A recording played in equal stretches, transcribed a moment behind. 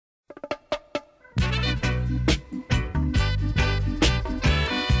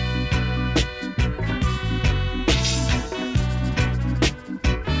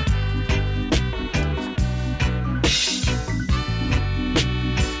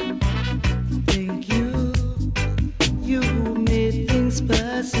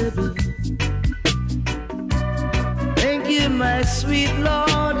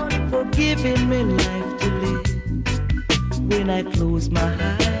giving me life to live. When I close my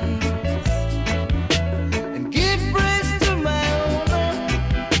eyes and give praise to my owner,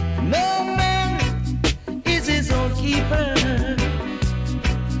 no man is his own keeper.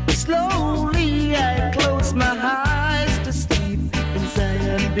 Slowly I close my eyes to sleep, and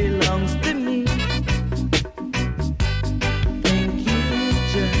Zion belongs to me. Thank you,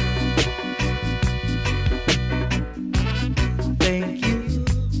 Jah. Thank you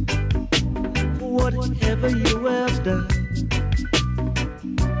for whatever you have done.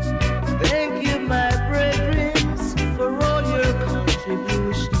 Thank you, my brethren, for all your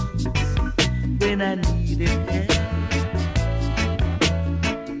contributions when I needed help.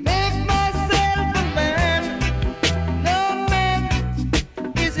 Make myself a man. No man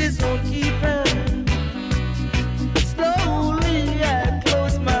is his own keeper. Slowly I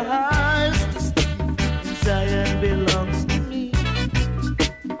close my eyes to sleep, and Zion belongs to me.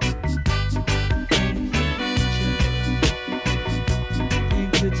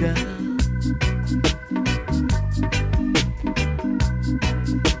 Thank you, Jah.